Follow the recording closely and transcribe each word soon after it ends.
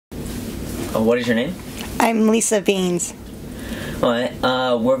What is your name? I'm Lisa Baines. Alright,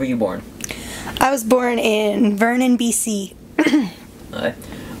 where were you born? I was born in Vernon, BC. Alright.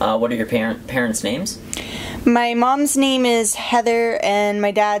 What are your parents' names? My mom's name is Heather and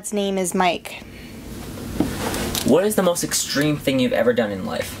my dad's name is Mike. What is the most extreme thing you've ever done in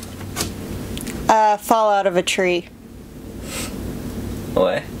life? Fall out of a tree.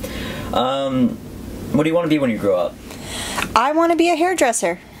 Okay. What do you want to be when you grow up? I want to be a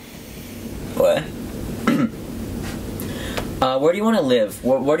hairdresser. What? Where do you want to live?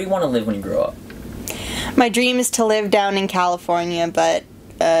 Where do you want to live when you grow up? My dream is to live down in California, but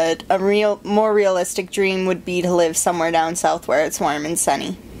a more realistic dream would be to live somewhere down south where it's warm and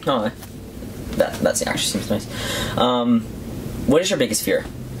sunny. Oh, that actually seems nice. What is your biggest fear?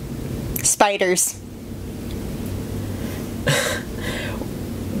 Spiders.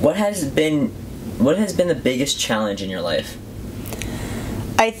 What has been the biggest challenge in your life?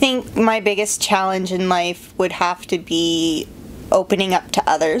 I think my biggest challenge in life would have to be opening up to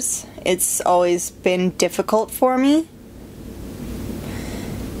others. It's always been difficult for me.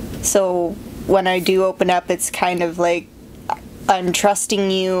 So when I do open up, it's kind of like I'm trusting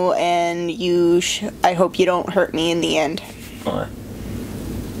you, and I hope you don't hurt me in the end.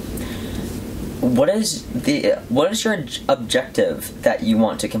 What is your objective that you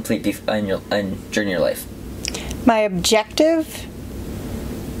want to complete during your life? My objective?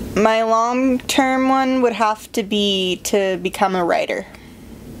 My long-term one would have to be to become a writer.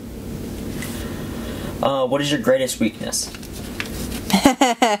 What is your greatest weakness?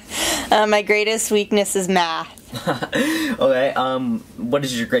 My greatest weakness is math. Okay, what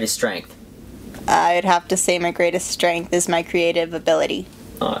is your greatest strength? I'd have to say my greatest strength is my creative ability.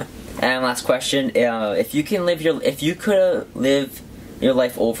 And last question, if you could live your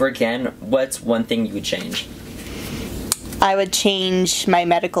life over again, what's one thing you would change? I would change my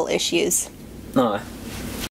medical issues.